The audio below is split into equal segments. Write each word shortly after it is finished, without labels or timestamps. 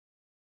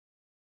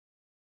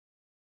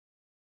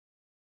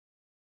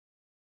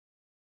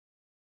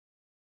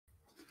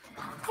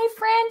Hey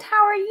friend,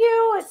 how are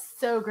you? It's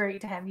so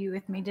great to have you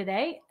with me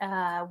today.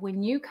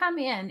 When you come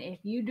in, if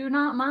you do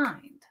not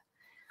mind,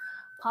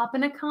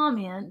 popping a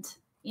comment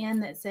in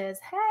that says,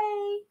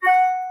 "Hey,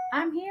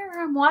 I'm here,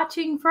 I'm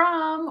watching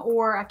from,"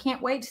 or "I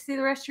can't wait to see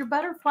the rest of your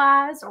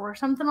butterflies," or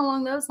something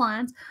along those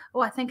lines.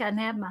 Oh, I think I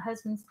nabbed my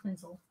husband's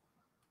pencil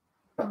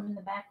from in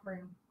the back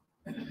room.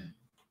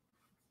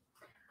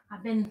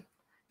 I've been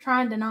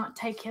trying to not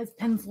take his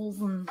pencils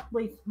and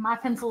leave my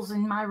pencils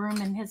in my room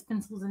and his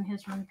pencils in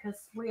his room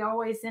because we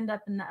always end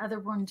up in the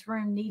other one's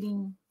room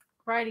needing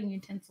writing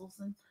utensils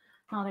and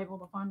not able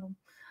to find them.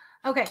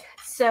 Okay,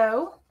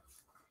 so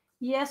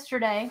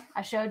yesterday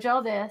I showed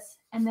y'all this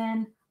and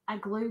then I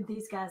glued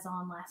these guys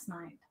on last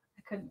night.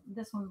 I couldn't,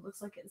 this one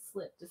looks like it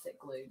slipped as it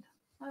glued.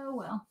 Oh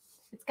well,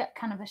 it's got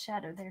kind of a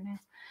shadow there now.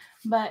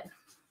 But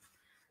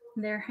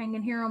they're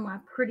hanging here on my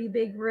pretty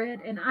big red,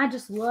 and I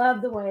just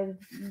love the way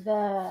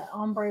the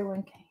ombre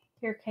one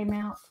here came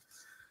out.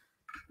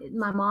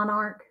 My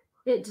monarch,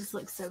 it just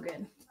looks so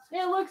good.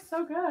 It looks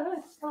so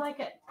good. I like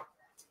it.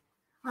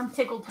 I'm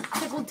tickled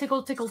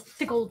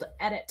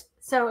at it.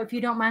 So if you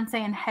don't mind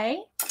saying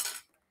hey,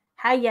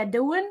 how ya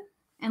doing,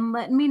 and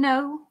letting me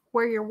know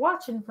where you're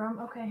watching from.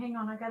 Okay, hang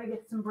on. I gotta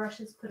get some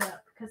brushes put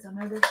up because I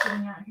know they're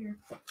sitting out here.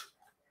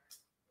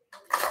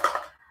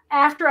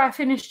 After I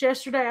finished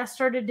yesterday, I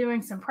started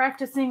doing some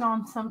practicing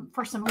on some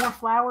more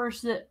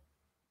flowers that,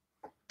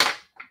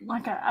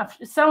 like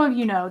some of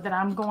you know that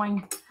I'm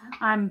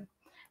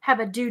have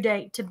a due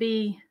date to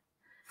be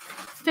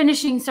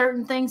finishing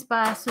certain things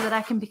by so that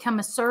I can become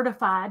a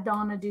certified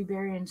Donna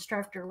Dewberry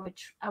instructor,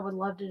 which I would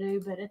love to do.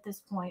 But at this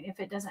point, if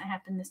it doesn't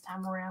happen this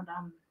time around,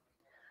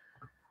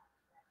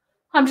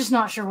 I'm just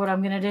not sure what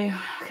I'm gonna do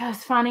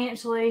because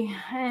financially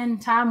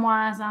and time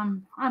wise,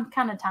 I'm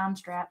kind of time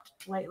strapped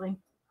lately.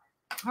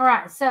 All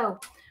right, so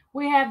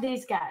we have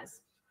these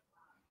guys.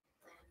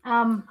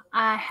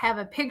 I have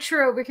a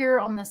picture over here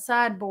on the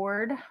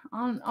sideboard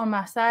on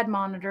my side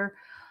monitor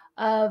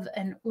of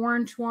an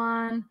orange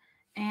one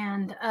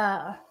and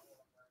I've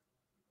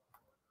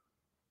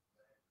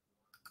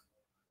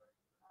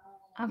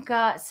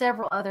got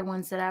several other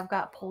ones that I've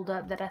got pulled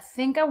up that I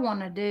think I want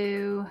to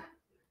do.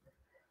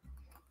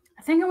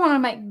 I think I want to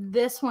make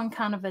this one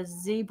kind of a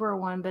zebra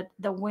one, but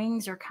the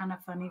wings are kind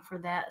of funny for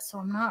that. So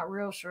I'm not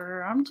real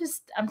sure. I'm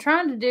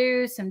trying to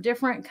do some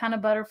different kind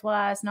of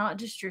butterflies, not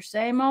just your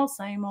same old,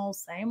 same old,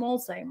 same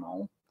old, same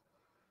old.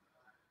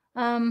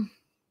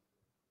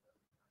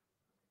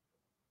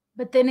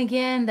 But then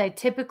again, they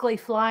typically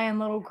fly in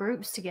little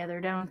groups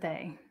together, don't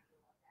they?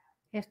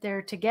 If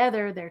they're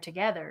together, they're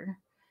together.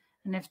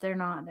 And if they're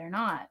not, they're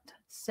not.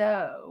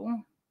 So,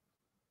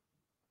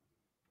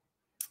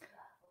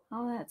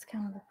 oh, that's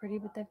kind of pretty,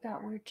 but they've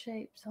got weird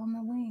shapes on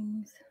the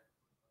wings.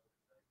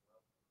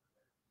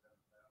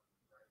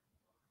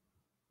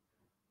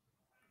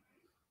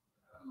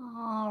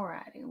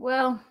 Alrighty.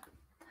 Well,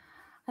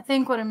 I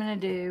think what I'm going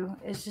to do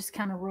is just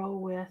kind of roll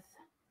with.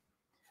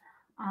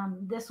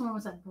 This one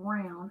was a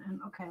brown. And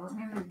okay, let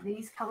me move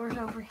these colors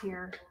over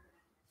here.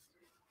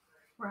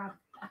 Where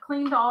I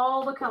cleaned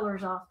all the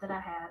colors off that I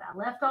had. I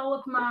left all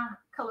of my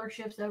color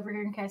shifts over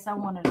here in case I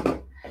wanted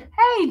them.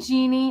 Hey,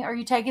 Jeannie, are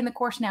you taking the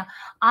course now?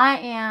 I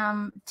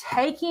am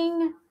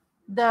taking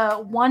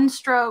the one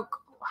stroke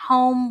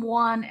home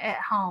one at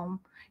home.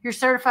 You're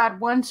certified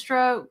one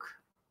stroke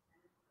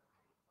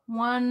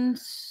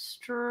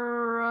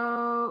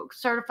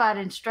certified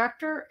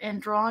instructor in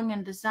drawing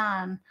and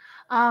design.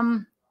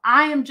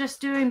 I am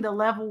just doing the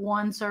level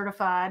 1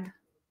 certified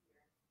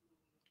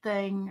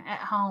thing at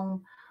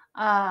home.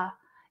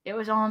 It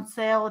was on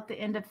sale at the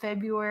end of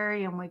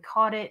February and we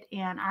caught it,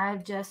 and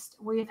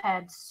we've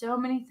had so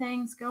many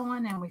things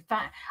going, and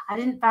I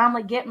didn't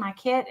finally get my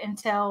kit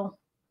until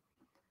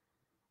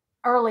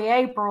early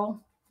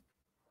April.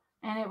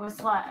 And it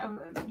was like,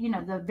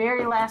 the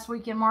very last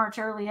week in March,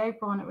 early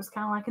April, and it was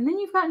kind of like, and then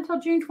you've got until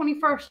June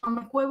 21st. I'm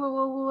like,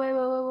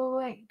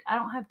 wait. I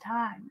don't have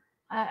time.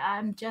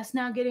 I'm just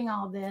now getting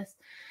all this.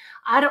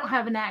 I don't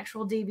have an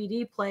actual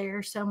DVD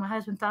player, so my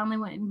husband finally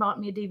went and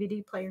bought me a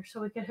DVD player so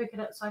we could hook it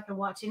up so I could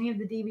watch any of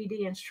the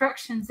DVD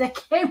instructions that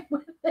came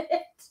with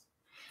it.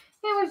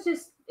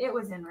 It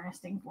was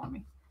interesting for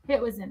me.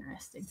 It was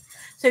interesting.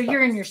 So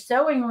you're in your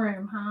sewing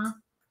room, huh?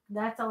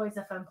 That's always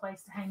a fun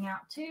place to hang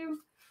out too.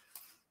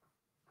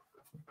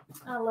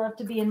 I love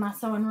to be in my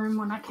sewing room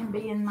when I can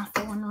be in my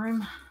sewing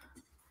room.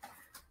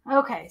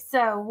 Okay,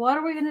 so what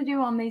are we going to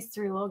do on these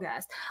three little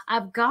guys?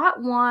 I've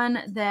got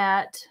one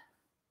that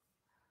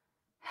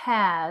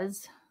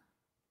has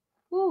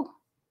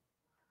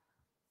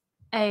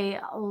a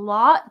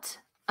lot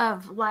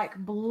of like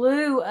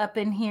blue up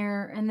in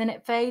here, and then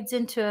it fades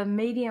into a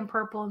medium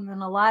purple and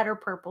then a lighter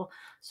purple.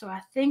 So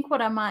I think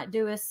what I might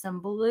do is some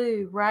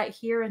blue right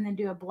here and then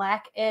do a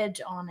black edge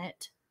on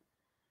it.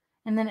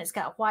 And then it's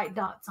got white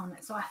dots on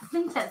it. So I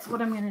think that's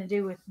what I'm going to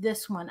do with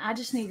this one. I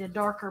just need a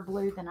darker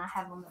blue than I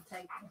have on the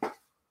table.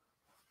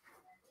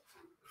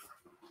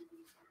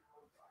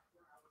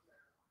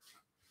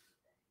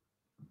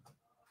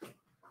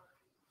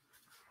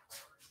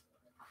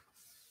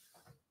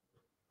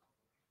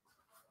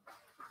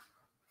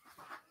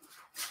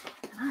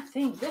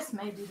 think this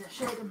may be the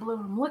shade of blue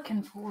I'm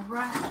looking for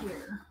right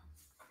here.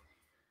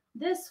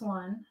 This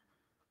one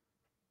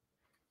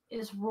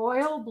is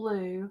Royal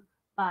Blue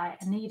by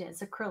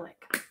Anita's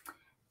Acrylic.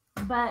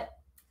 But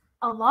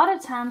a lot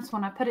of times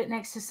when I put it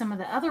next to some of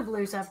the other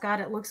blues I've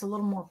got, it looks a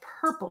little more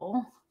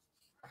purple.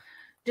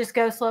 Just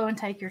go slow and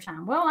take your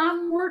time. Well,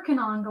 I'm working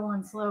on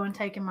going slow and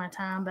taking my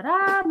time, but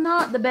I'm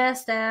not the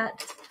best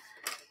at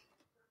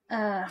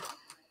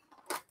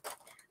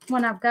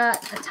when I've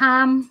got a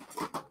time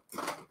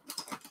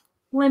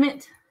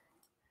limit,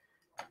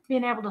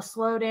 being able to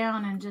slow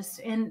down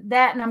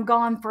and I'm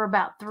gone for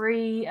about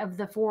 3 of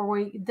the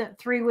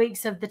 3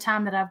 weeks of the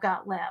time that I've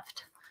got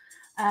left.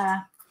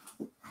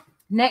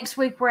 Next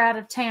week we're out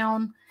of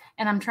town,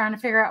 and I'm trying to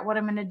figure out what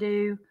I'm going to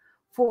do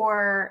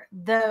for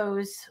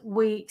those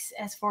weeks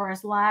as far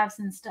as lives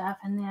and stuff.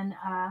 And then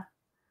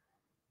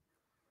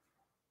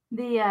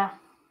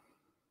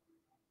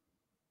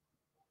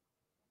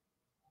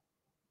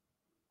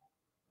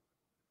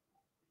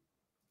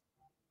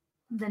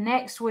the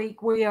next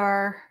week we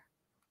are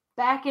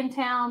back in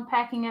town,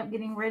 packing up,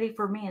 getting ready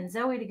for me and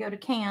Zoe to go to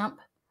camp.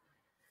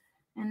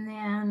 And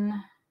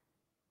then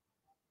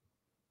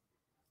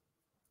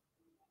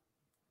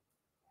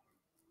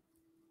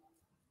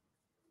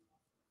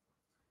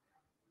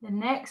the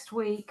next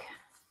week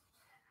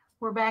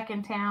we're back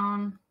in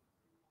town,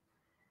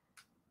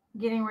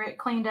 getting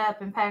cleaned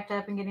up and packed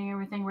up and getting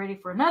everything ready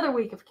for another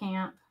week of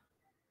camp.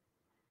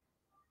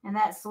 And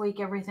that's the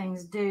week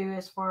everything's due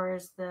as far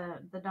as the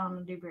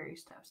Donna Dewberry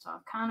stuff. So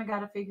I've kind of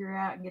got to figure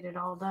out and get it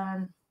all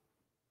done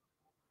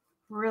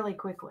really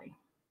quickly.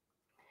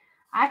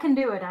 I can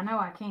do it. I know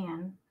I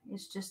can.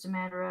 It's just a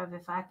matter of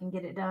if I can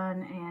get it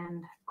done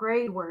and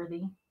grade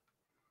worthy,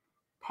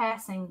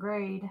 passing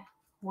grade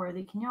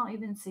worthy. Can y'all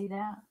even see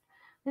that?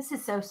 This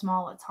is so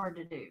small, it's hard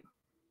to do.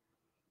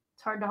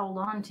 It's hard to hold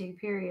on to,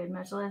 period,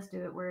 much less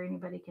do it where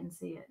anybody can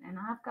see it. And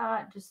I've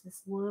got just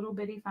this little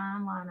bitty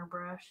fine liner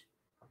brush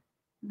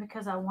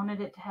because I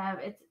wanted it to have,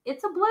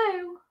 it's a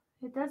blue.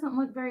 It doesn't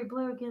look very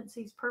blue against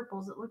these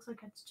purples. It looks like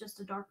it's just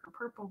a darker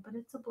purple, but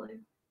it's a blue.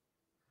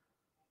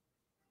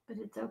 But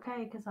it's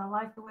okay because I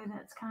like the way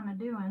that's kind of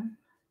doing.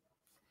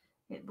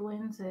 It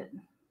blends it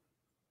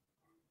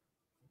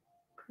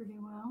pretty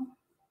well.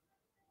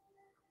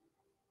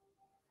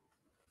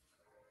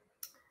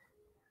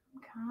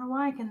 I'm kind of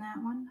liking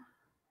that one.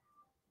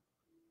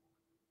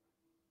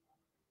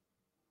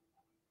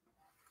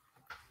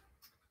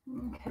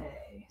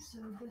 Okay, so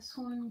this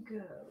one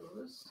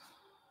goes.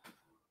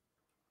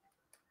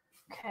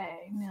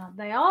 Okay, now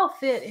they all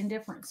fit in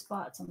different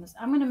spots on this.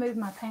 I'm going to move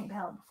my paint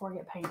palette before I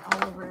get paint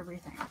all over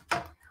everything.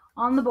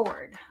 On the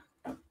board,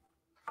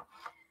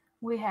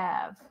 we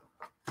have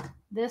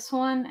this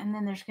one, and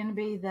then there's going to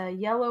be the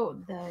yellow,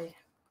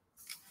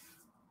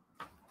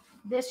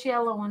 this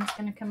yellow one's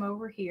going to come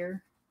over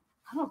here.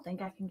 I don't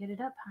think I can get it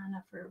up high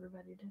enough for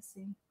everybody to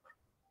see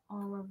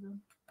all of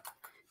them.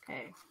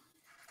 Okay,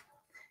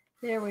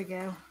 there we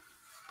go.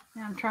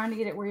 Now I'm trying to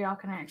get it where y'all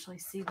can actually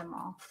see them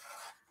all.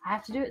 I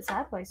have to do it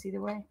sideways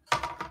either way.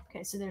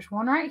 Okay, so there's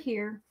one right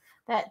here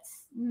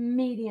that's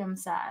medium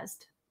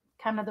sized,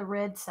 kind of the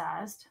red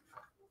sized.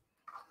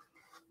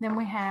 Then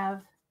we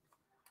have,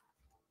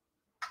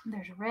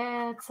 there's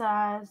red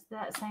size,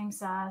 that same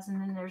size, and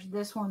then there's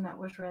this one that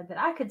was red that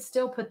I could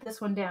still put this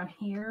one down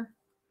here,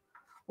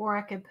 or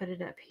I could put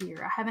it up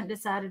here. I haven't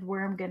decided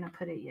where I'm going to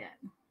put it yet.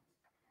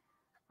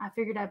 I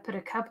figured I'd put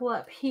a couple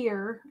up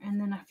here and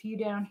then a few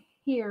down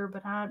here,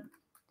 but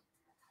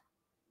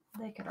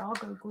they could all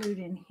go glued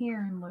in here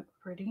and look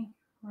pretty,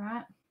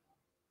 right?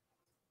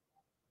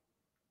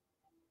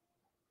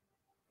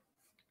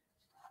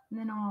 And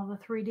then all the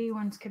 3D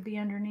ones could be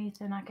underneath,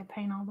 and I could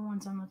paint all the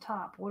ones on the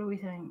top. What do we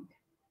think?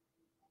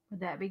 Would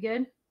that be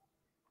good?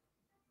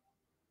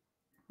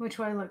 Which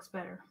way looks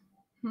better?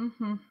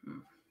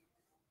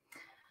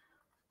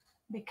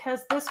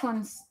 Because this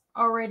one's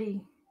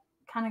already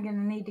kind of going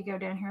to need to go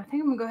down here. I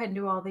think I'm going to go ahead and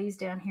do all these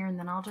down here, and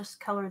then I'll just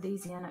color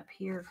these in up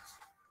here.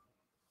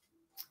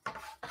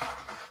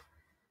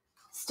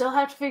 Still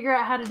have to figure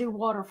out how to do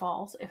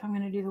waterfalls if I'm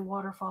going to do the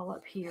waterfall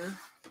up here.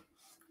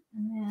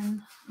 And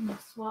then I'm going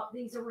to swap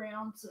these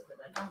around so that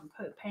I don't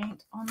put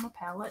paint on the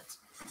palette.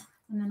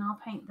 And then I'll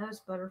paint those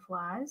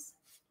butterflies.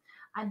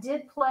 I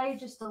did play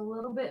just a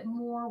little bit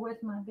more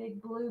with my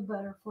big blue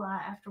butterfly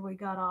after we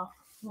got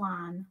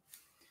offline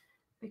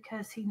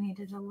because he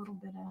needed a little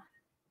bit of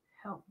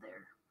help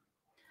there.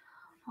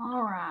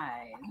 All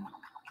right.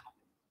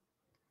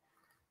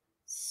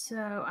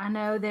 So I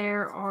know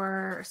there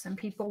are some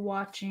people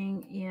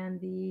watching in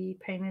the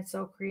Painted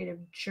Soul Creative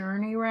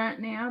Journey right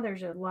now.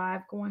 There's a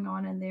live going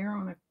on in there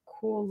on a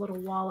cool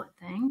little wallet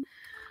thing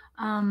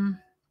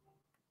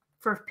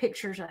for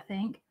pictures, I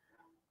think.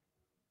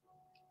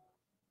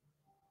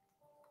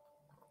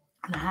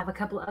 And I have a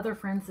couple of other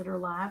friends that are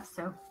live.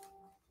 So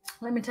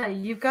let me tell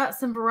you, you've got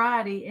some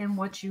variety in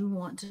what you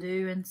want to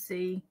do and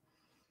see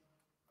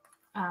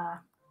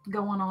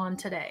going on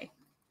today.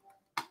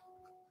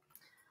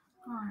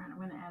 All right, I'm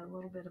going to add a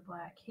little bit of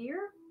black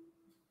here.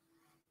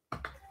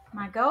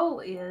 My goal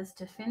is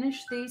to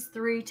finish these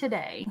 3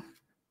 today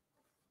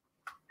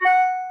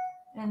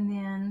and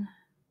then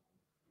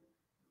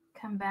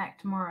come back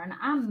tomorrow. And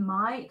I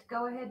might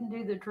go ahead and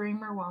do the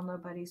dreamer while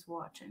nobody's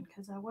watching,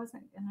 because I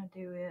wasn't going to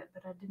do it,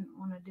 but I didn't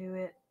want to do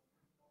it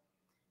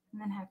and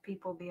then have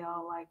people be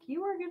all like,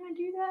 you were going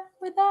to do that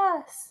with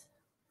us.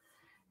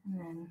 And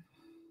then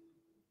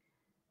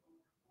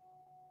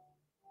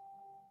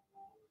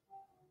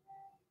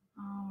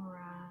all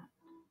right.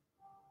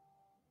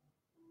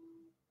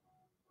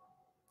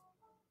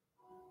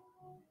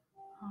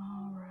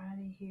 All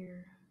righty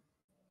here.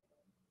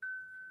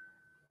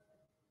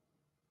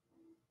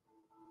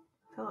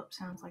 Philip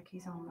sounds like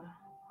he's on the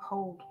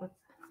hold with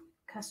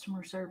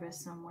customer service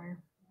somewhere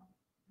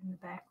in the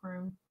back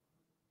room.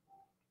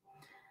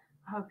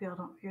 I hope y'all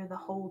don't hear the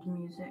hold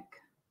music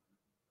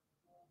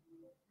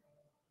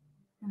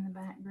in the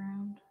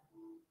background.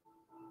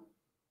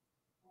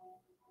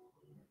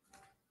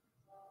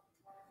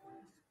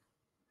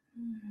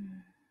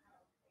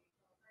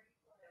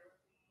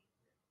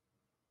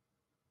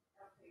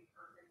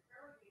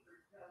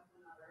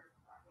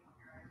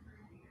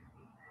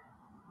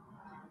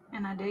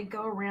 And I did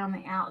go around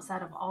the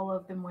outside of all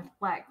of them with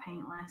black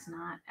paint last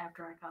night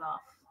after I got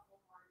off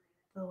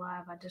the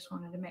live. I just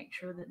wanted to make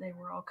sure that they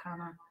were all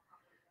kind of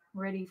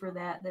ready for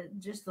that. That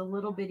just the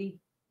little bitty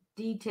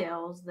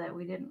details that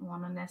we didn't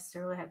want to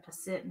necessarily have to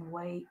sit and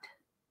wait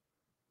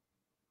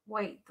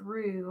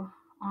through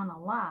on a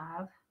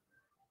live,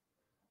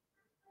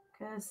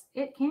 because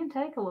it can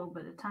take a little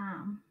bit of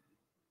time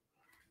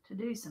to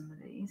do some of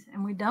these,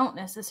 and we don't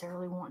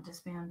necessarily want to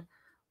spend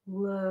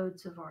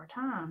loads of our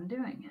time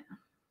doing it.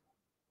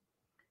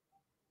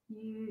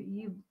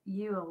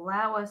 You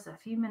allow us a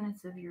few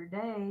minutes of your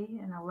day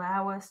and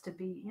allow us to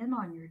be in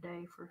on your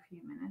day for a few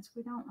minutes.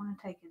 We don't want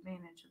to take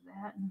advantage of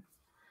that, and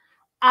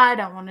I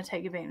don't want to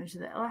take advantage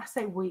of that. Like I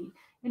say we,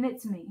 and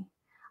it's me.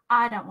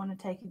 I don't want to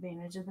take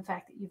advantage of the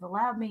fact that you've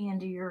allowed me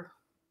into your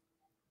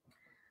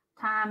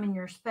time and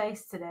your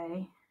space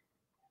today,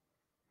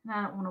 and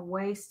I don't want to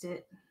waste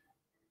it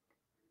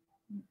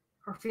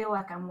or feel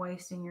like I'm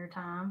wasting your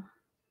time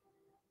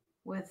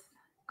with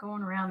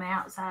going around the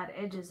outside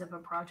edges of a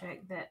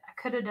project that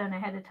I could have done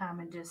ahead of time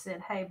and just said,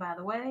 hey, by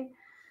the way,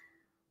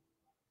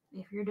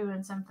 if you're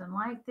doing something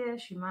like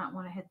this, you might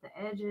want to hit the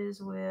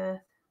edges with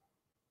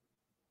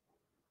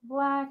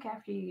black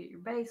after you get your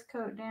base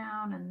coat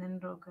down, and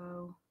then it'll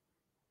go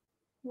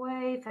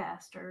way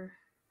faster.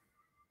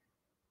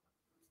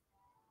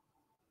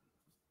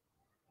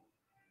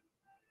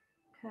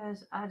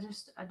 Because I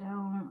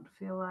don't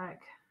feel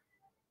like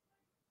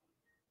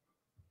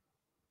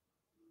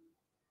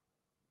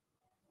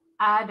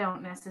I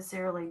don't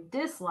necessarily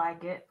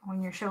dislike it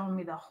when you're showing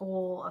me the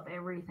whole of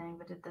everything,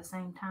 but at the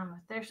same time,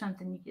 if there's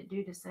something you could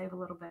do to save a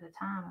little bit of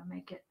time and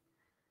make it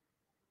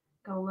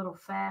go a little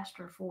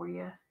faster for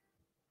you,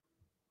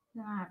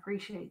 then I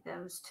appreciate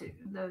those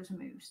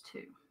moves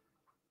too.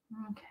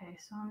 Okay,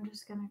 so I'm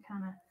just gonna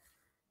kind of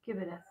give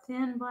it a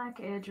thin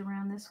black edge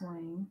around this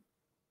wing.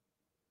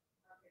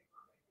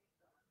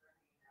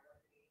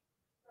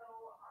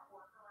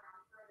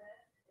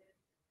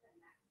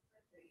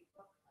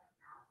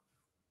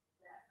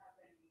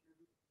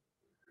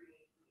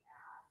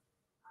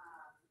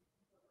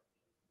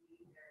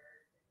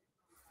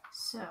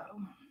 So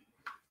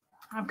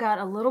I've got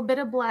a little bit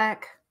of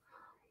black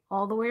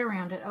all the way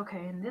around it.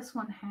 Okay, and this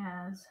one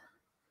has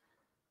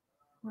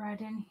right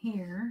in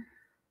here,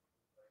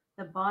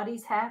 the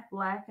body's half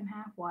black and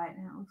half white,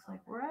 and it looks like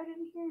right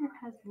in here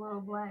it has a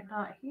little black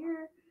dot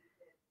here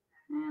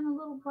and a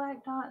little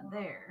black dot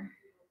there.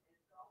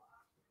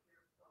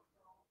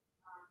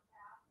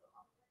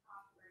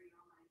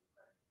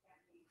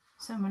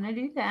 So I'm going to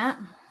do that.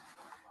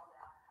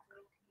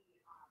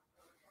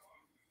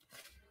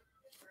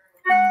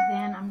 And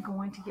then I'm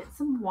going to get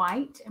some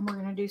white, and we're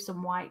going to do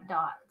some white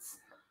dots.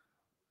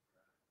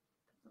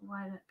 Put the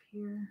white up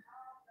here.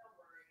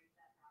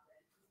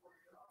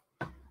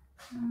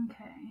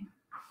 Okay.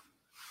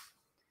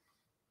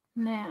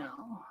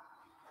 Now,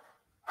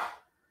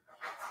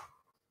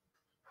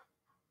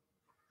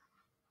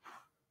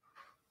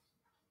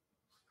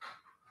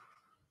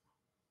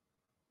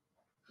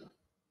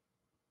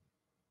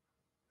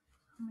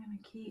 I'm going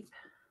to keep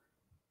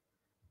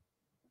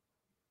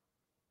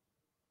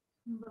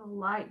little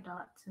light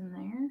dots in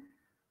there.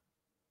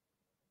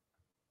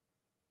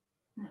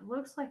 And it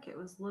looks like it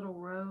was little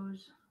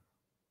rows,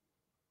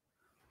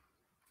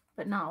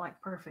 but not like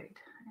perfect.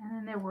 And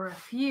then there were a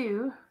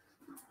few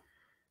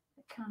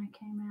that kind of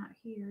came out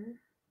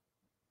here.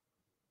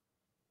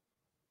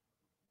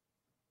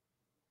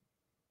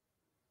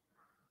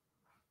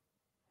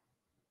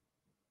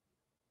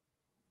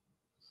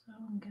 So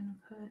I'm going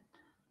to put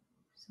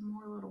some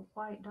more little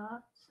white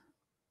dots.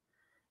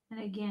 And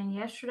again,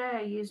 yesterday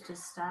I used a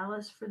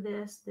stylus for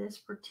this. This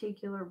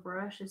particular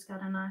brush has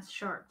got a nice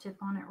sharp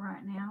tip on it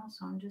right now,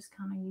 so I'm just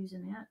kind of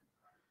using it.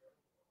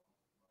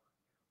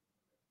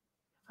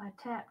 If I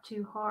tap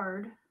too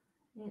hard,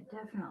 it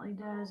definitely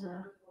does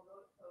a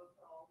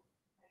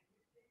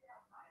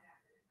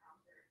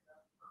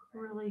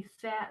really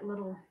fat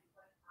little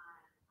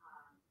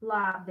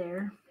live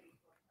there,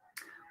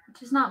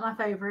 which is not my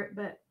favorite,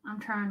 but I'm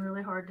trying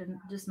really hard to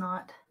just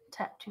not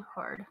tap too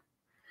hard.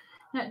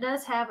 Now it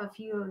does have a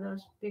few of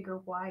those bigger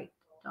white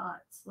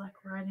dots, like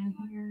right in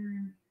here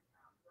and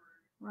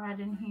right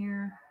in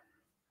here.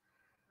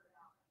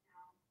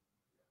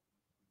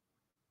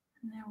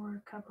 And there were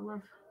a couple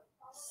of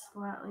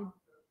slightly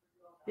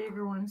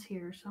bigger ones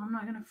here, so I'm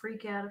not gonna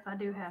freak out if I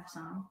do have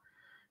some.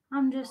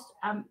 I'm just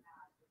I'm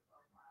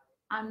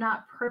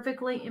not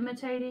perfectly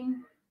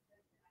imitating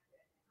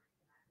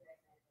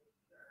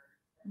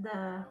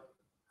the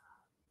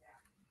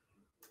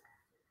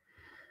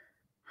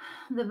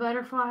the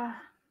butterfly.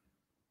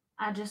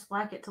 I just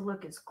like it to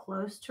look as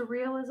close to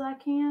real as I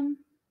can.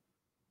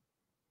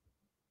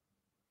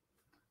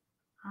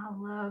 I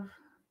love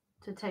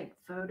to take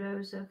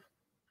photos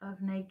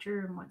of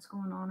nature and what's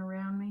going on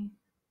around me.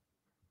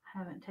 I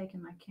haven't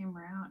taken my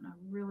camera out in a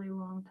really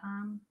long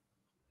time,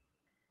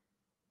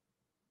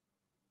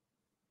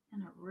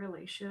 and I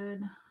really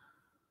should.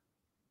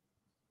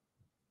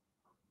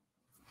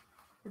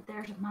 But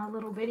there's my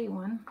little bitty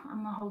one.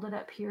 I'm gonna hold it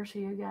up here so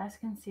you guys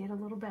can see it a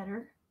little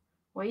better.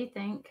 What do you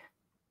think?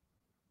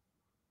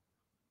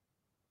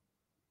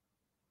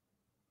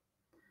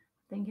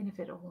 Thinking if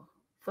it'll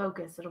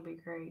focus, it'll be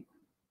great.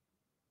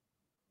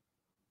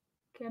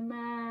 Come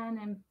on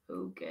and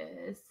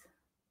focus.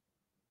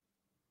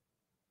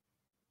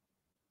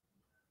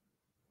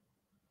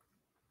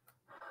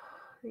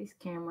 These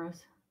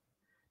cameras.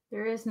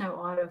 There is no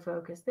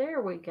autofocus.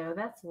 There we go.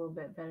 That's a little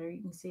bit better.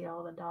 You can see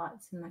all the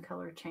dots and the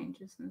color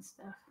changes and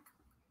stuff.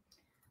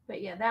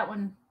 But yeah, that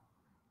one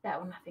I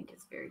think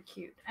is very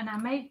cute. And I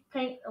may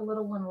paint a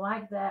little one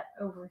like that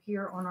over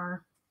here on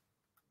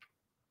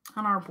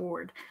our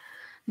board.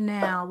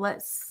 Now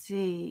let's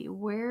see.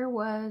 Where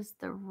was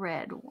the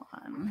red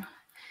one?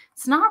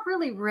 It's not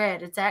really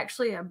red. It's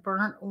actually a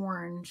burnt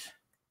orange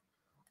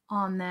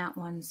on that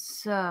one.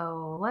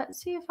 So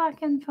let's see if I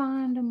can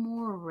find a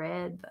more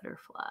red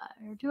butterfly.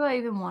 Or do I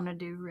even want to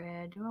do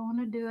red? Do I want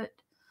to do it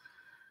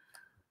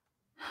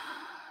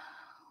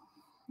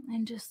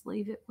and just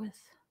leave it with,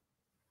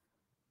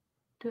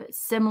 do it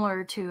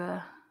similar to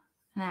an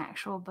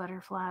actual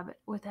butterfly, but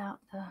without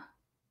the,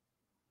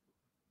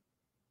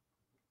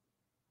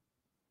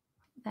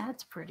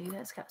 that's pretty.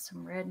 That's got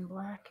some red and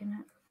black in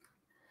it.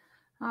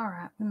 All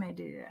right, we may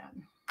do that.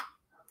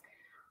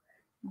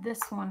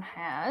 This one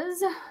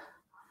has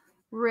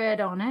red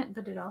on it,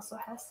 but it also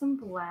has some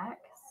black.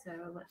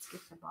 So let's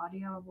get the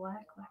body all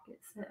black like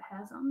it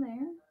has on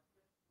there.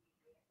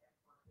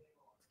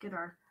 Let's get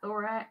our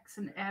thorax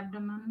and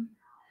abdomen.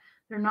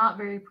 They're not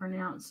very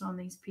pronounced on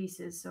these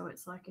pieces, so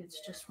it's like it's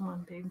just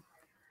one big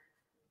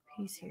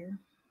piece here.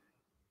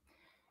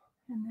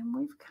 And then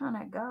we've kind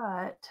of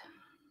got,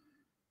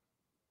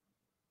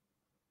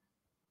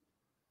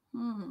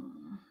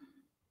 and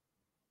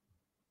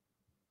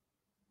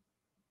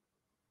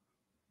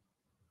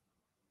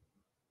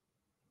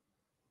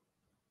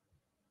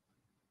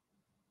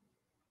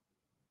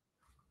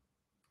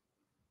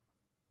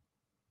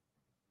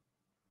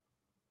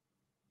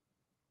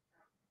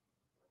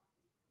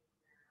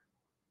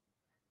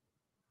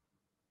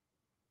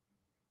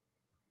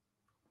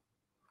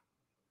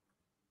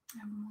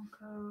we'll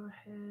go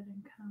ahead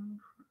and come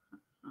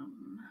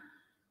from,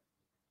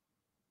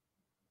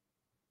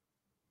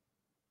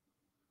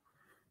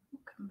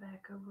 we'll come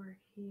back over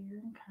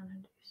here and kind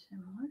of do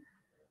similar.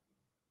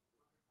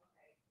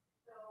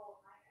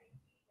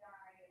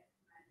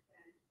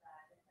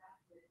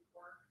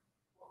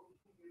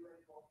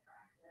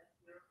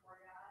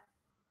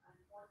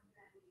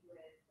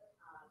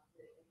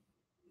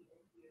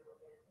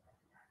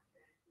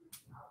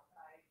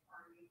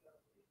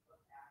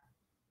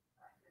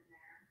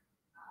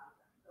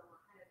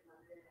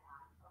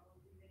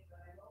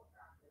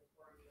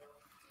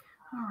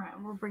 All right,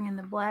 we're bringing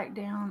the black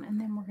down, and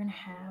then we're going to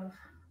have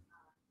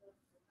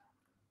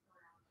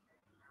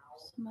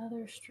some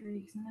other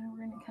streaks, and then we're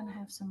going to kind of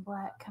have some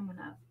black coming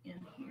up in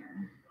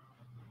here.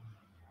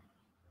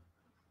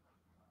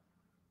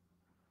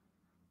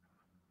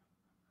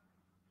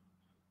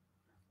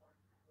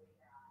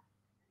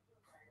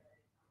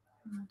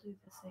 And I'll do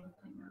the same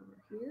thing over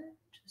here.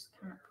 Just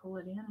kind of pull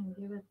it in and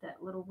give it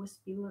that little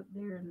wispy look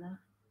there in the,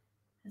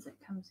 as it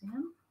comes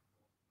in.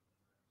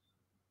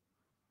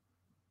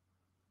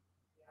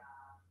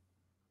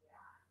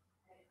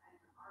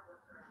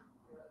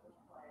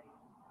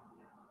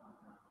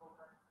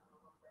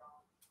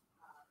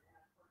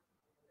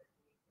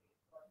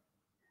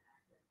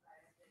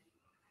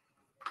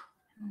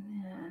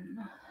 And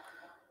then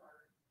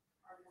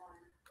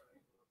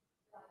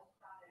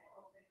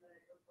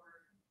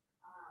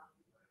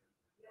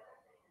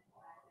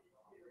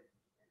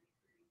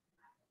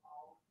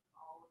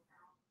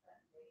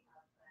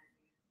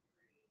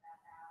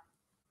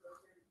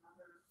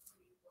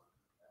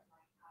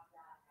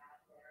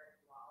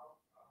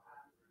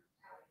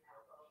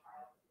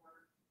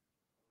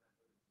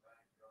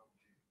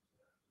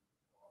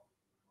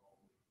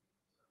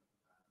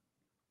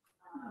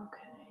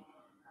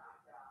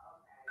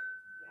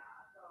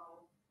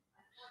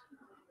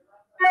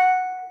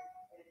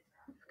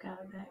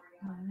got that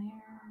one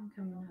there,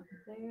 coming up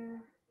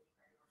there.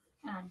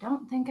 And I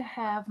don't think I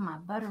have my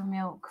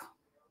buttermilk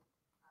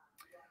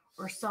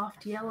or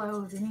soft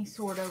yellow of any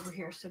sort over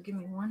here, so give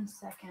me 1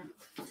 second.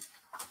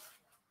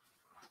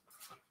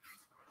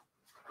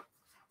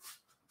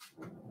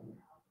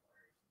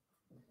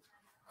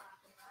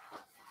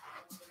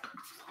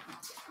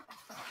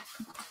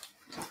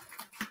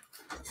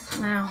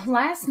 Now,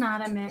 last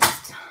night I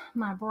mixed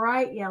my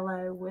bright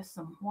yellow with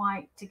some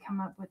white to come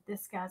up with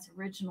this guy's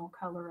original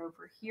color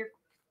over here.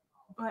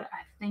 But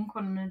I think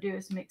what I'm going to do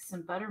is mix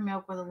some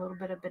buttermilk with a little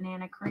bit of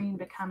banana cream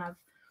to kind of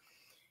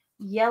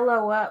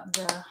yellow up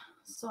the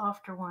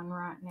softer one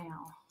right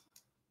now.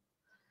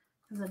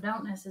 Because I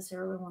don't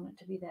necessarily want it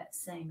to be that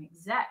same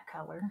exact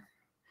color,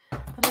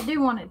 but I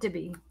do want it to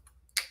be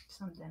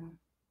something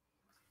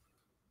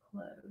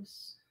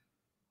close.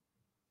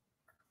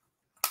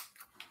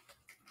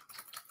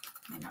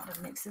 May not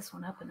have mixed this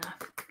one up enough.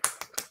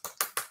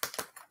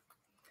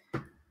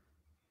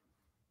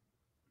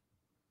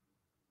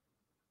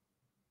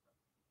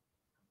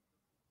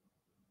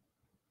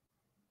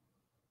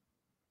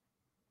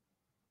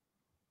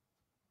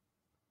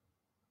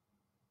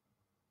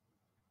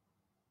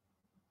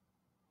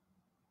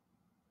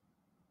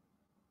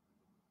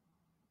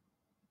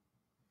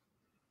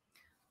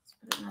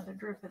 Let's put another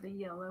drip of the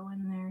yellow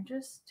in there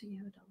just to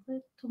give it a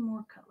little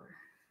more color.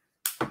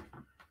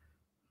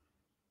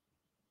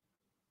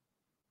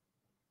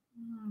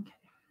 Okay.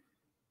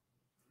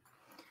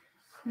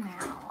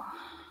 Now,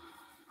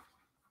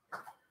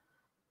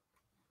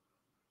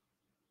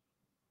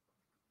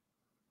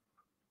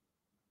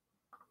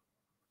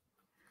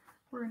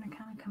 we're going to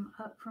kind of come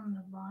up from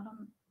the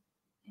bottom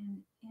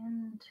and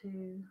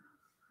into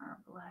our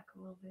black a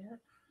little bit.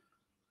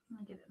 I'm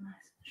going to get it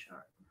nice and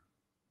sharp.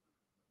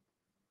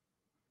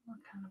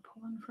 We're kind of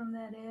pulling from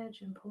that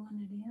edge and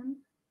pulling it in.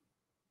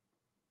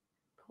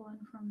 Pulling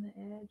from the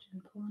edge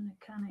and pulling it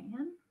kind of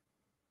in.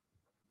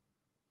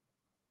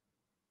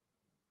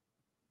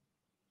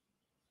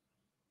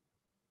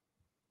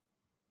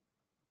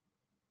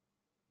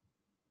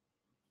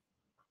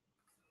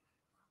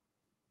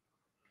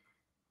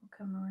 We'll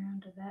come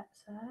around to that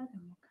side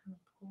and we'll kind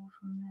of pull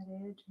from that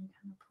edge and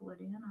kind of pull it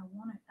in.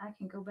 I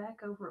can go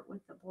back over it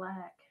with the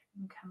black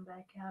and come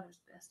back out as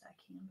best I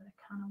can, but I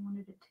kind of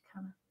wanted it to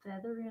kind of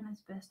feather in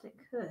as best it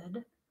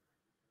could,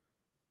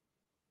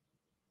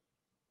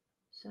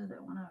 so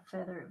that when I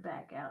feather it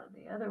back out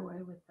the other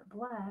way with the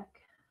black,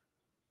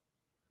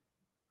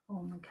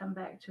 when we come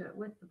back to it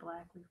with the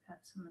black, we've got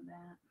some of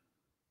that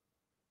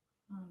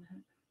on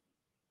it.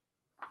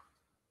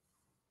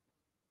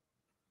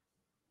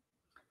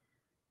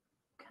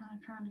 Kind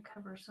of trying to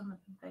cover some of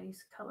the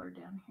base color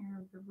down here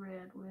of the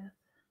red with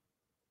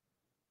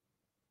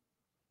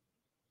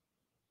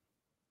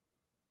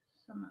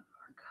some of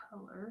our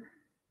color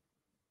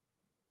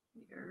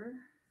here.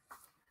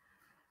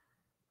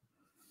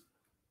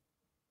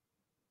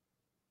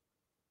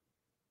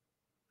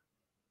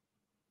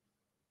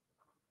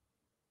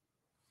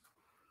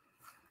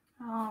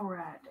 All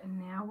right, and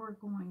now we're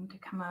going to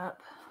come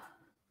up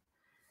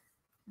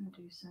and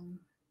do some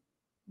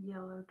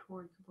yellow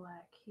towards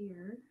black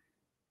here.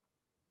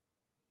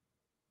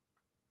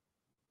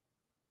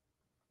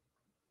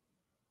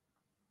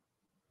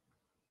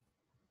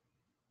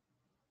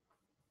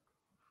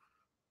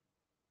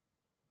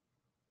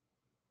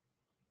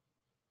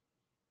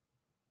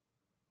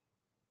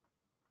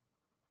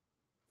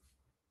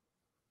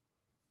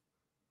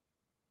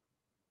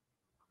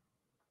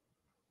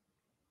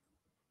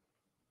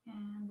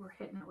 And we're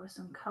hitting it with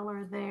some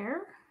color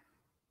there.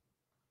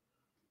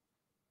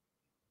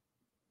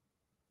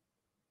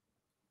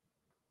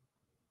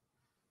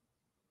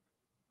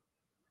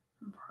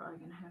 I'm probably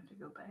going to have to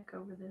go back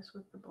over this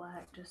with the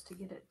black just to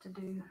get it to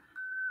do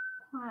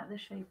quite the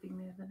shaping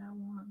there that I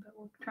want. But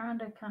we're trying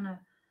to kind of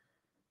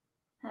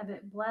have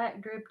it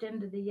black dripped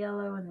into the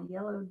yellow and the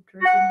yellow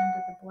dripping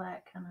into the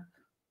black, kind of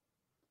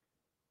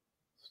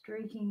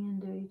streaking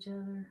into each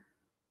other.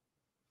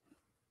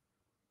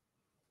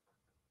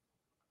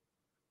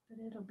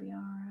 But it'll be all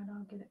right.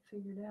 I'll get it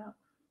figured out.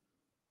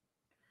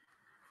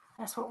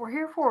 That's what we're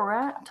here for,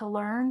 right? To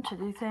learn, to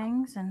do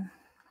things, and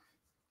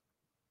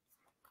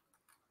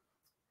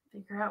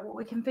figure out what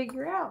we can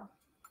figure out.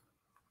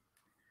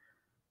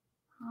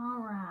 All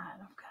right,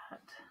 I've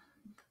got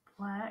the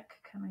black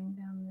coming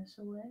down this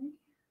way.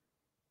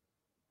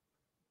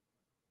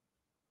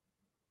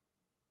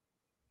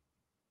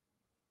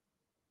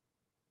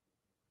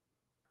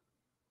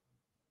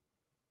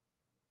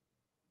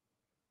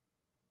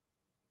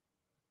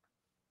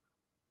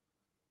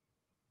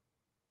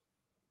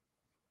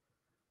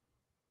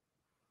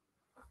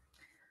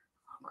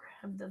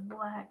 Grab the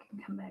black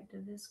and come back to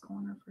this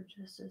corner for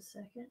just a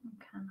second and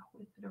kind of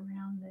whip it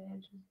around the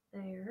edges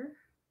there.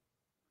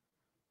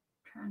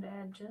 Trying to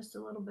add just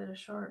a little bit of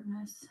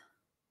sharpness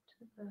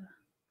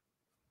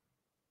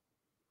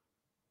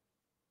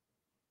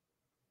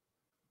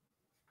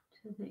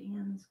to the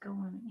ends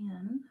going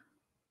in.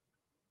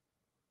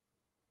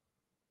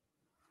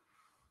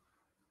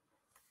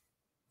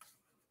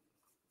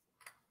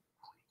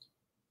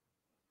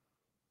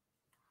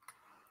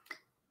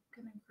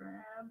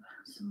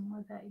 grab some more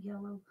of that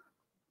yellow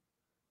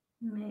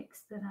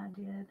mix that I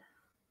did.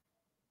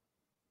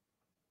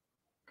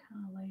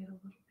 Kind of lay it a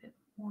little bit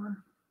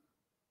more.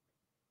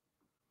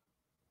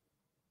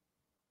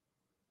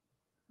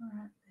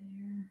 Right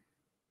there.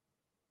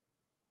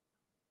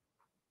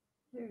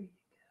 There you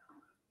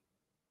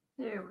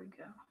go. There we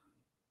go.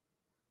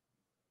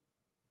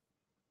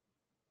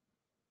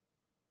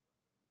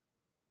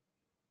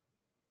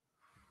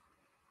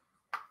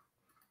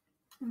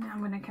 And now I'm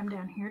going to come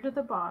down here to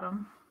the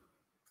bottom.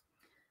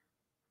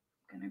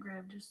 I'm going to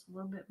grab just a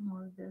little bit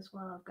more of this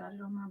while I've got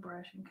it on my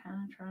brush and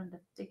kind of trying to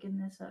thicken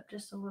this up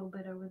just a little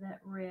bit over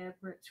that red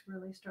where it's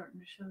really starting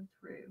to show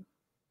through.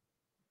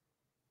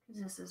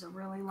 Because this is a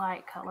really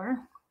light color.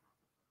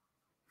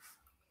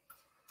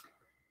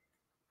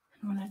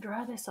 I'm going to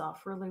dry this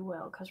off really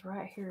well because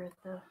right here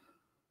at the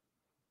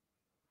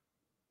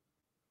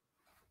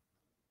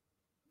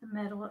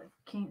metal, it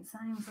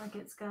seems like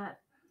it's got,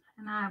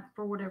 and I,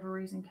 for whatever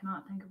reason,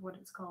 cannot think of what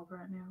it's called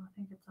right now. I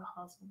think it's a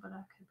hosel, but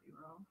I could be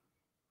wrong.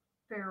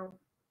 Ferrule.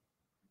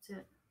 That's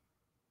it.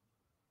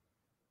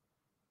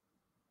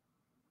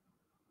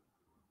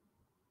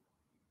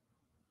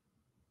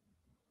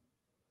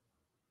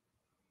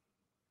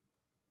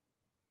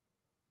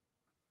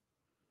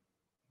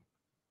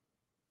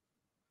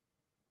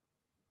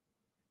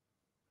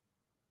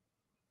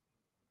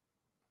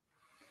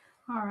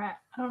 All right.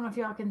 I don't know if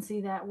y'all can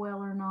see that well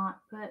or not,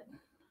 but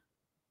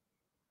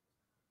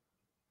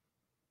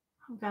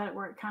I've got it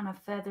where it kind of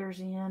feathers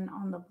in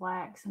on the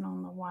blacks and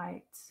on the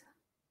whites.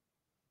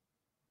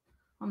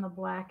 On the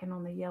black and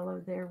on the yellow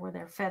there where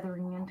they're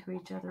feathering into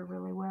each other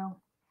really well.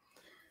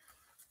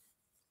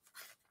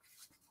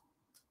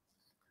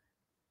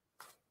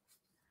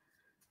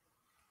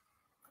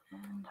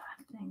 And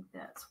I think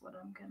that's what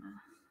I'm going to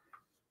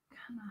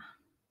kind of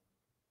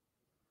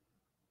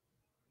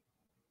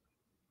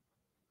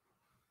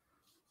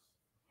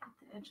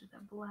hit the edge of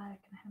the black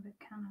and have it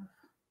kind of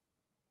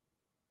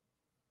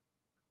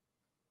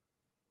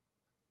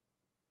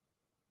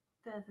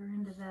feather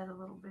into that a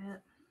little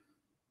bit.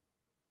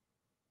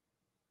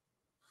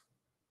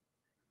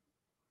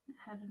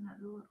 I had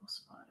another little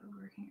spot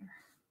over here.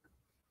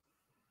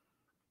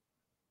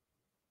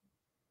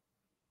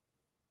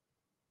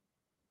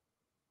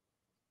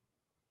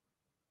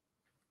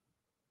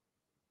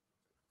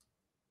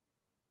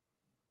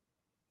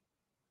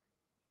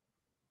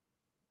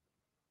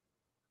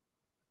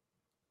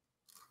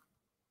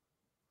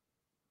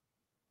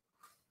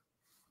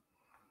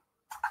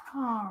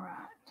 All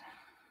right.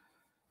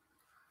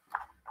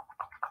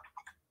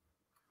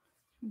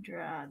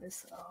 Dry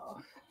this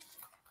off.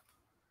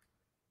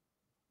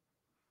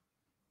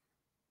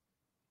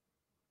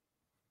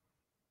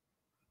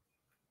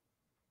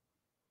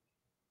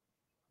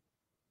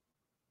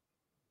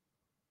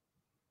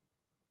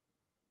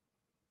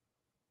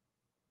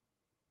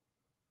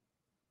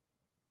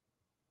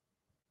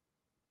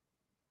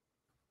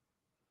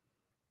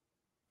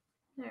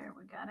 There,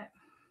 we got it.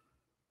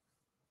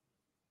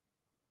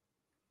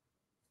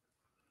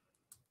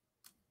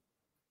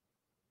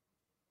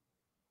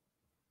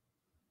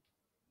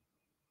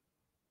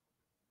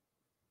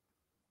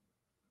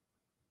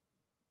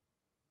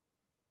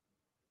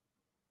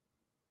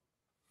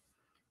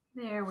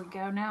 There we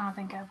go. Now I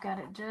think I've got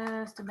it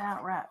just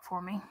about right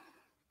for me.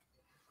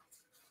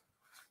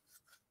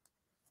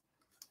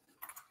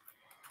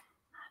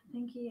 I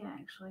think he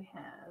actually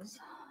has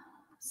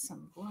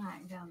some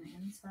black down the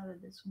inside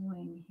of this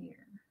wing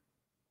here.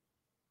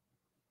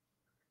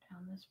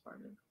 Down this part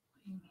of the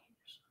wing here.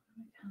 So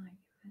let me kind of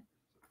give it.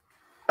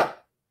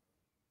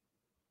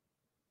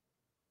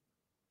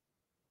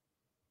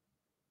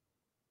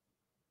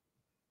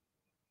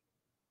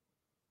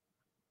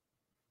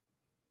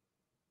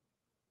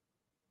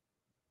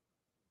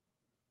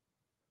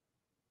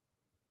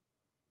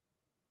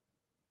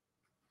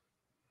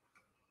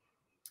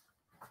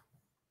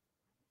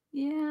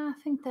 Yeah, I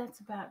think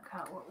that's about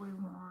got what we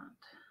want.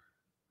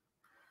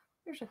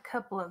 There's a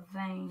couple of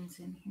veins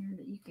in here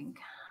that you can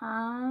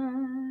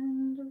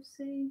kind of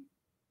see.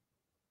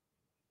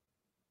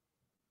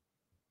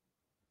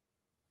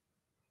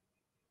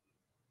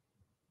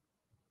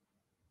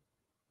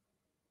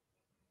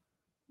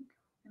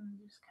 And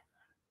just kind of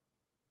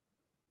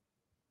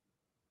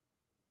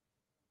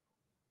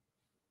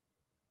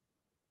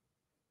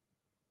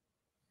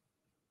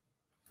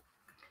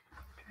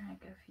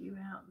drag a few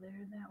out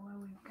there. That way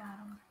we've got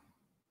them.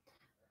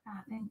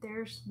 I think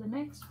there's the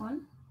next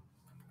one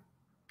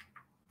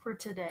for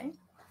today.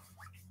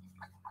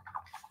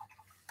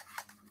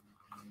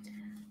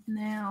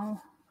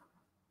 Now,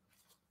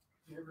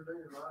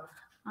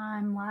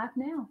 I'm live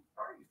now.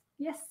 Are you?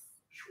 Yes.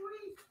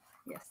 Sweet.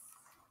 Yes.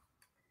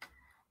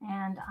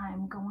 And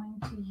I'm going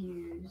to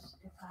use,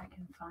 if I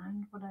can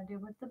find what I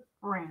did with the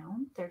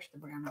brown. There's the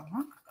brown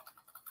one.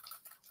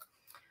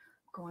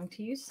 Going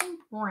to use some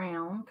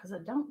brown because I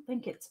don't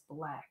think it's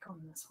black on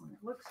this one.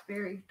 It looks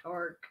very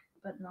dark,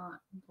 but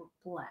not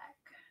black.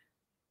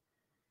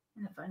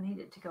 And if I need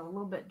it to go a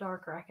little bit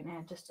darker, I can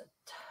add just a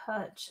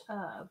touch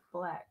of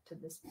black to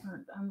this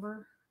burnt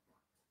umber.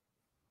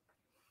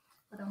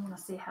 But I want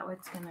to see how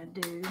it's going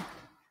to do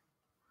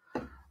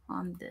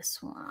on this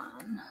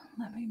one.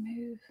 Let me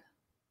move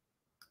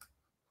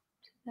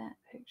to that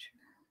picture.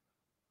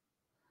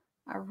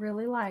 I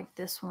really like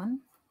this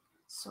one,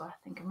 so I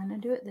think I'm going to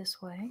do it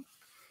this way.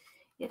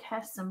 It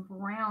has some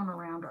brown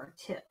around our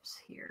tips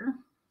here.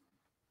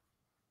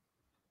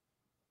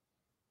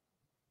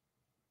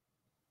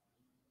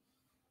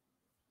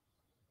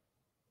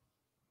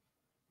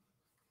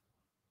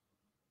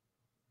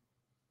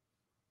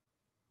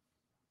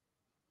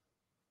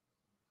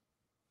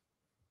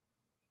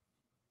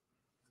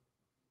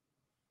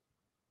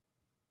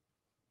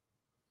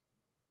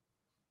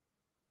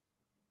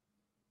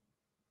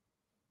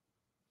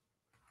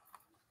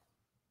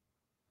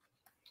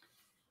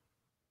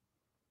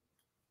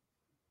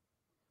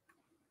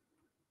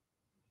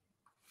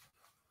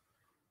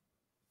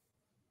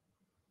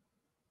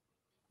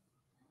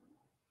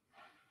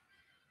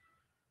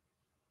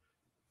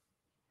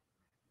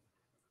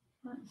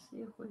 Let's see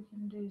if we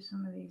can do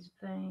some of these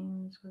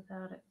veins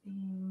without it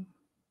being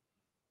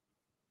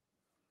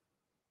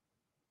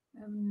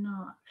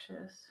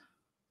obnoxious.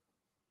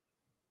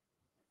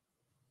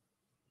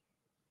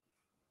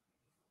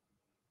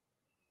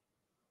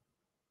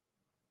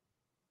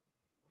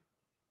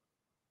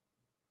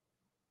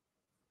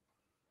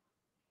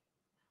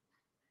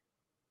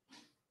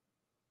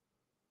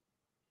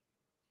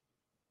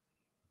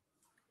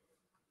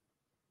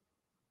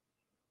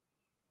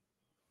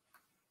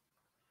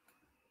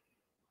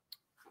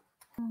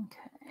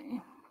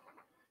 Okay.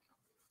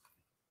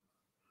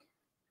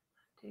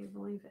 I do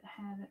believe it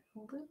had it a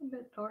little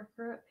bit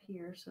darker up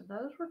here. So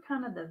those were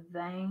kind of the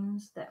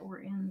veins that were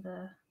in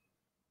the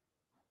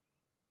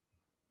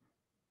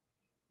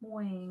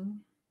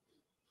wing.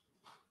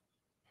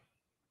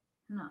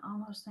 And I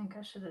almost think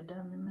I should have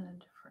done them in a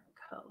different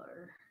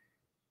color.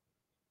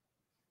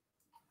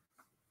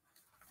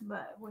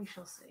 But we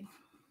shall see.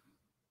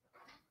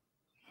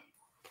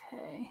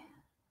 Okay.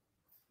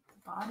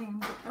 The body,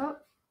 oh,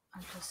 I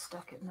just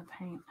stuck it in the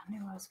paint. I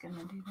knew I was going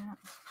to do that.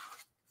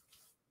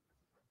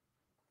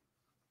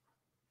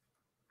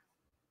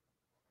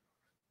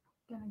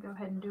 Gonna go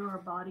ahead and do our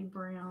body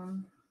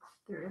brown.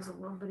 There is a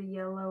little bit of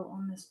yellow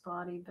on this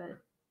body, but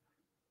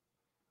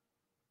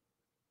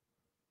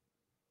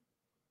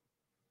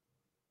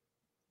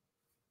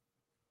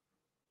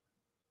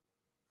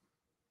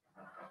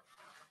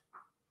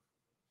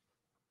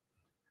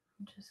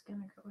I'm just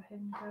gonna go ahead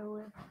and go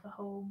with the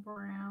whole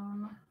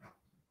brown.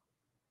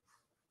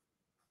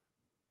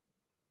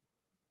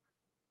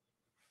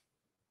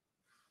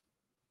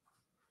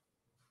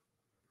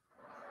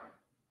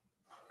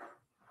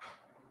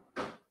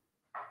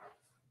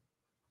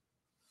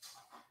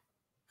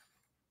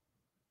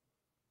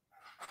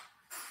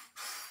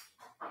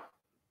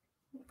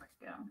 There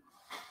we go.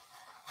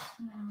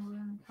 Now we're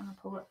going to kind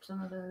of pull up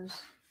some of those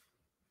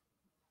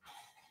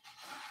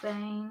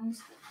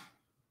veins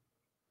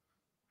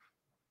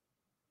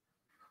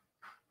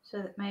so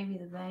that maybe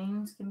the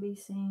veins can be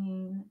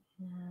seen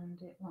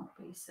and it won't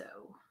be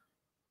so.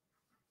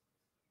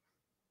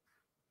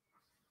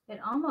 It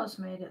almost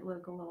made it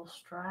look a little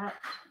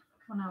striped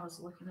when I was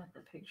looking at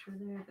the picture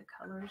there, the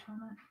colors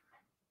on it.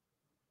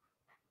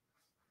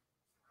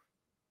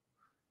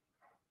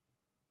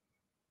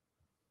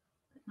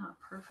 Not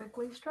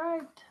perfectly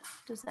striped.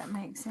 Does that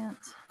make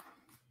sense?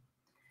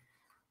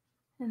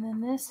 And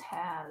then this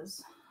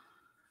has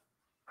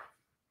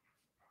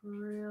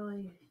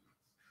really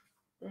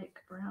thick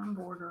brown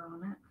border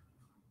on it.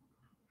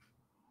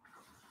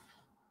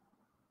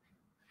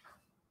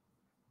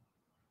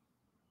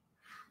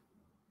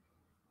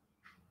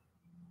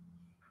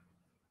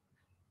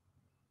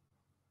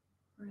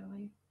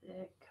 Really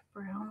thick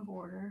brown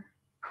border.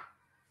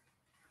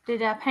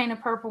 Did I paint a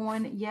purple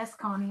one? Yes,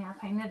 Connie, I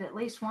painted at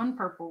least one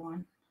purple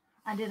one.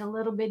 I did a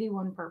little bitty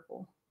one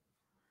purple.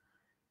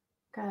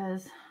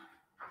 Because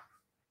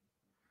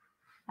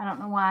I don't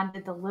know why I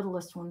did the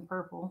littlest one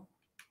purple.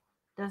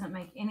 Doesn't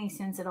make any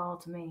sense at all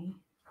to me.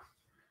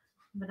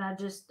 But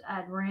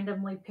I'd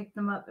randomly picked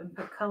them up and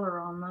put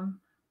color on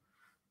them.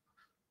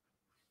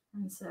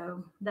 And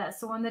so that's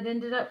the one that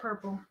ended up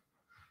purple.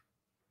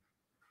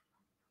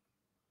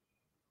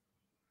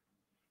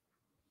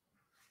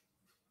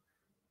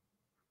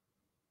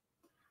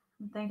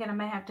 I'm thinking I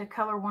may have to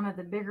color one of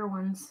the bigger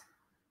ones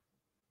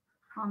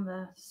on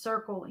the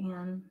circle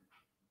end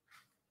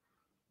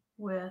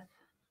with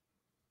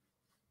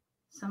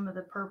some of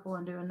the purple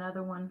and do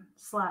another one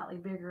slightly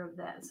bigger of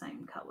that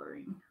same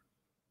coloring.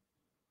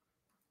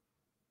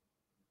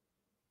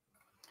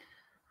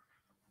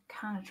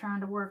 Kind of trying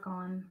to work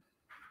on,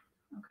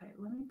 okay,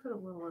 let me put a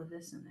little of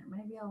this in there.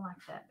 Maybe I'll like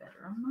that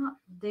better. I'm not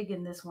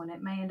digging this one.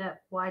 It may end up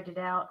whited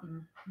out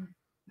and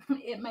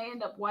it may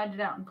end up whited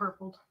out and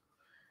purpled.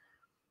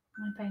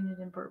 I painted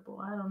in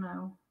purple. I don't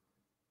know.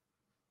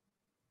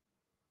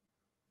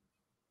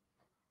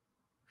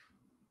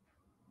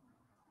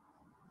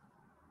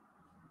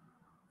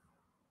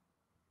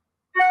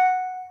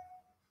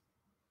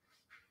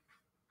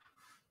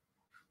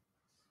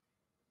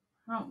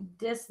 I don't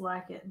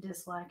dislike it.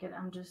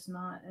 I'm just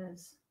not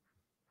as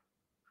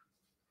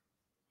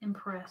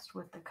impressed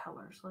with the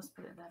colors. Let's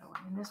put it that way.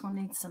 And this one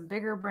needs some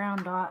bigger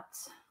brown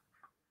dots.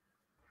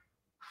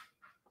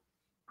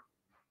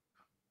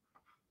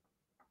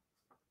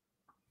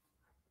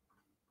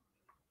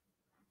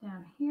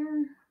 Down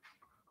here.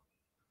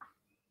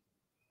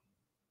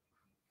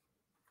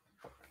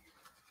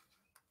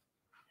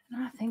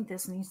 And I think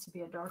this needs to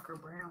be a darker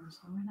brown, so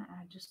I'm going to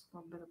add just a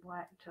little bit of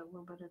black to a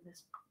little bit of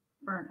this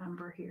burnt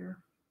umber here.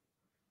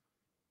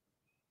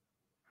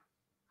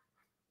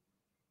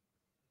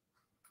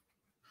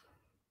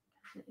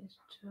 It is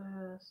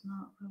just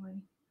not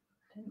really,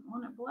 I didn't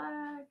want it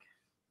black.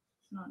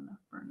 It's not enough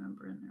burnt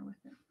umber in there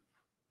with it.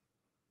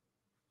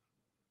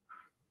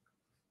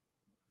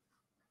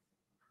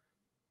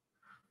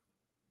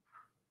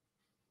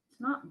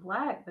 It's not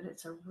black, but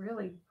it's a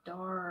really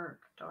dark,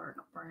 dark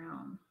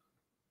brown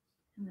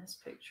in this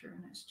picture,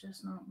 and it's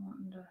just not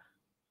wanting to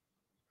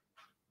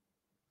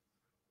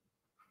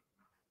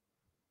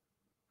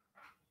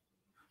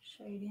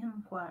shade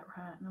in quite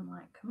right. And I'm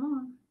like, come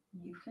on,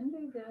 you can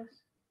do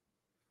this.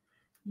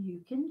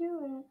 You can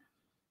do it.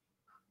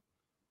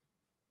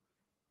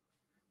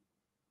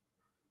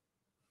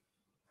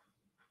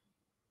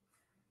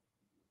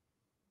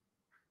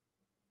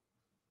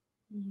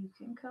 You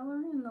can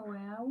color in the way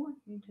I want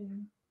you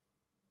to,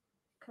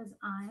 because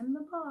I am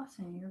the boss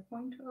and you're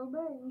going to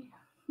obey.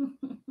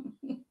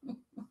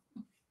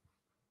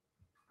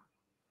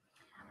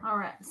 All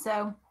right,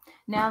 so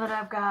now that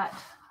I've got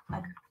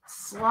a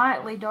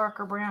slightly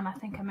darker brown, I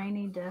think I may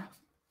need to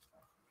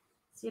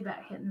see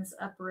about hitting this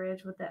upper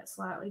edge with that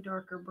slightly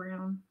darker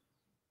brown.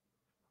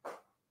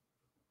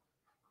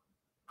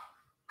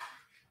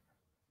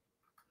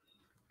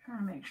 Trying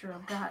to make sure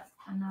I've got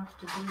enough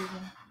to do the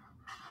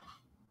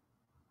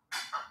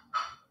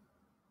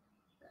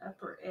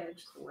upper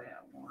edge the way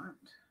I want.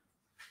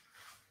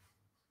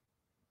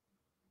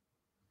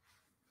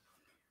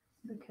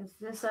 Because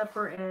this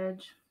upper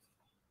edge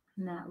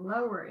and that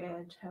lower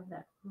edge have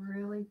that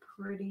really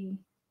pretty,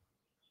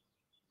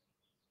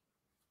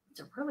 it's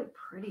a really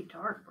pretty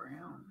dark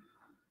brown.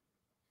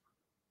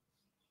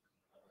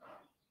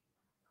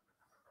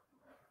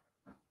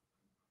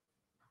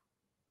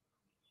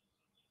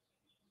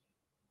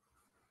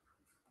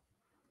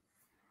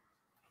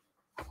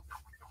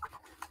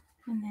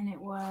 And then it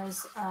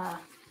was a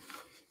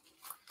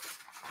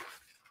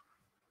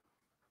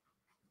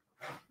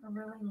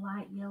really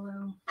light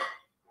yellow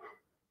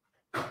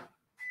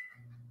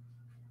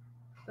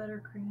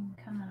buttercream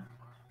kind of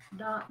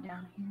dot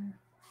down here.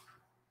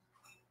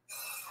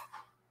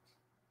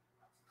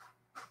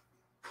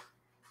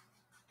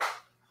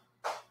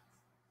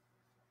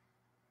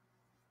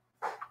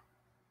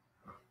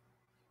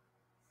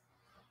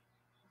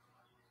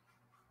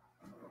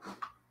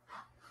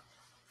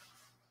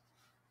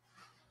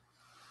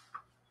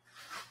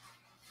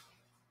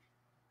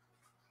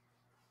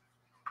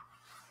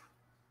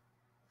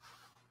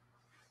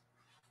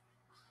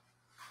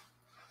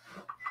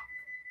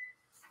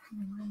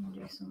 I'm going to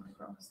do some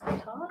across the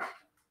top.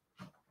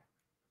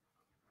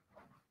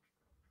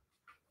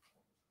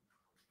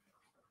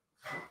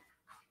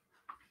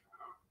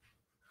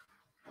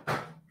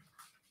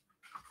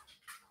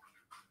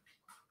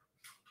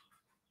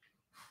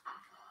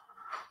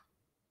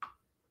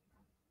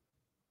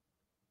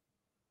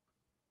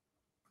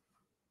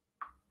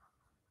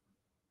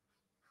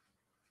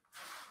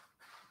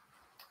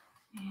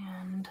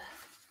 And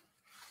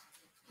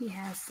he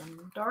has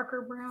some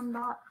darker brown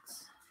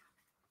dots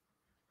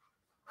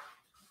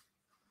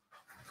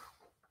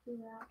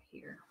throughout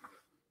here.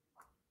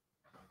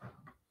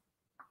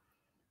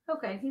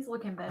 Okay, he's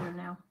looking better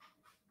now.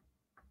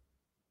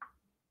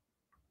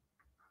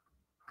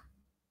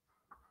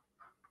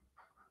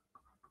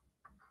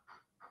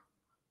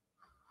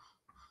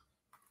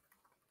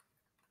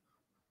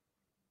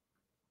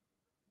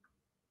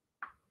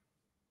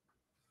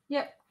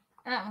 Yep,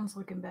 that one's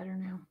looking better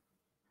now.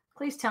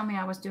 Please tell me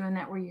I was doing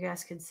that where you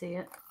guys could see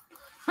it.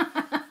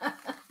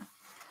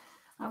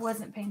 I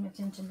wasn't paying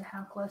attention to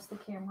how close the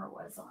camera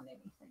was on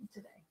anything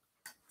today.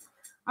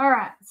 All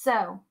right,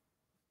 so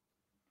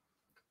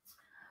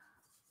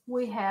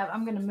we have,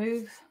 I'm going to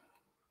move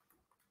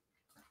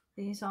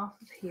these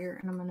off of here,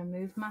 and I'm going to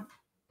move my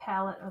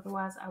palette.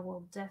 Otherwise, I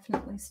will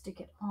definitely stick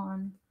it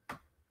on,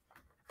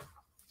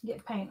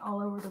 get paint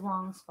all over the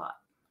wrong spot.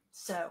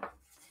 So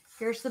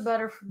here's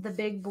the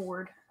big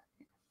board.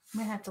 I'm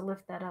going to have to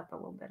lift that up a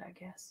little bit, I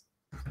guess.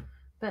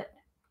 But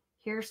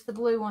here's the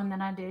blue one that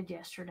I did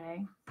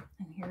yesterday.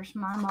 And here's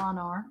my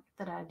monarch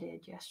that I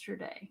did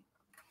yesterday.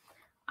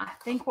 I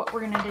think what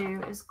we're going to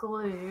do is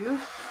glue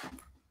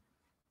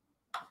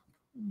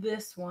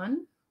this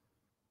one,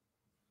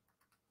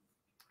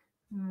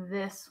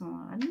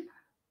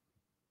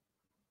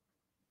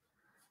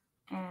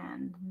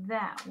 and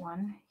that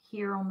one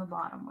here on the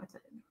bottom with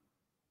it.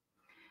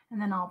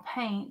 And then I'll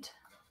paint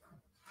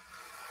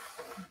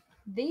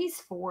these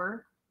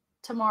four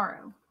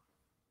tomorrow.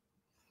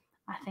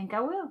 I think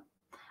I will.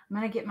 I'm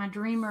going to get my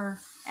dreamer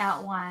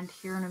outlined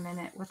here in a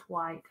minute with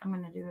white. I'm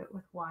going to do it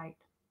with white.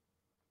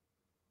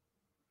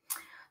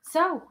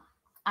 So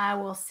I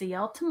will see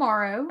y'all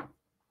tomorrow.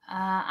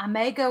 I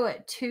may go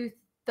at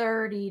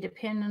 2:30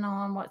 depending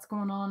on what's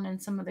going on in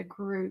some of the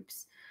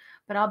groups,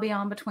 but I'll be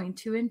on between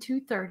 2 and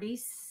 2:30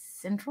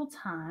 Central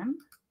Time.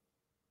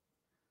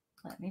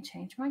 Let me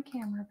change my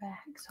camera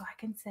back so I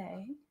can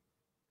say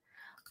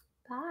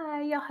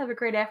bye. Y'all have a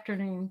great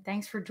afternoon.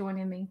 Thanks for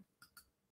joining me.